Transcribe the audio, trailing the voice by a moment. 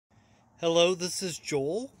Hello, this is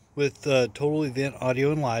Joel with Total Event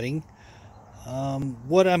Audio and Lighting.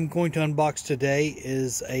 What I'm going to unbox today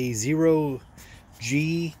is a ZeroG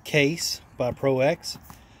case by ProX.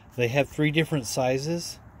 They have 3 different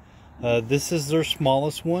sizes. This is their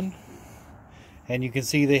smallest one, and you can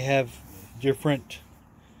see they have different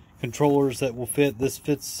controllers that will fit. This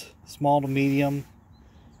fits small to medium,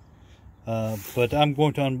 but I'm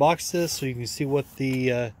going to unbox this so you can see what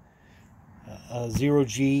the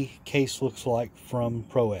ZeroG case looks like from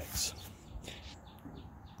ProX.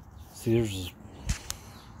 See,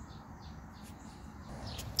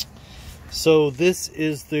 so this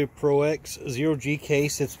is the ProX ZeroG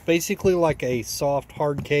case. It's basically like a soft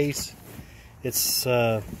hard case. It's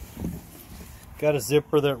got a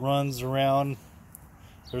zipper that runs around.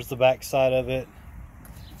 There's the back side of it.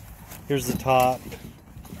 Here's the top.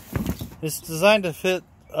 It's designed to fit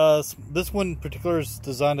this one in particular is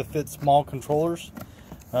designed to fit small controllers.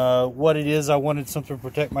 What it is, I wanted something to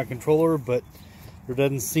protect my controller, but there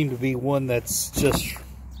doesn't seem to be one that's just,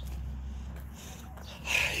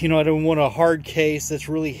 you know, I don't want a hard case that's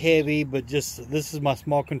really heavy, but just, this is my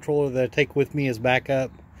small controller that I take with me as backup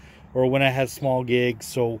or when I have small gigs.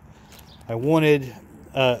 So I wanted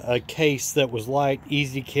a case that was light,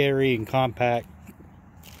 easy to carry, and compact.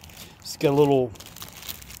 It's got a little,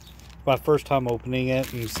 my first time opening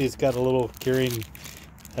it, and you see it's got a little carrying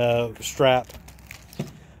strap.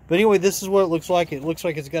 But anyway, this is what it looks like. It looks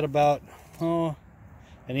like it's got about an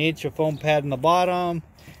inch of foam pad in the bottom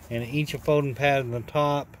and an inch of foam pad in the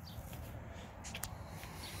top.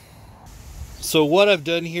 So what I've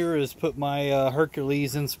done here is put my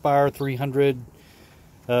Hercules Inspire 300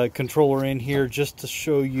 controller in here just to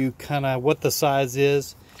show you kind of what the size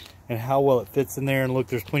is and how well it fits in there. And look,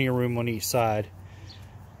 there's plenty of room on each side.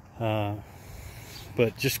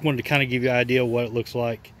 But just wanted to kind of give you an idea of what it looks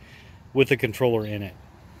like with the controller in it.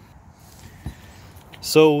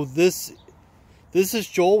 So this is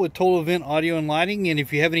Joel with Total Event Audio and Lighting, and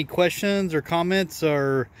if you have any questions or comments,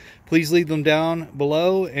 please leave them down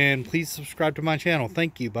below, and please subscribe to my channel.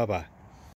 Thank you. Bye bye.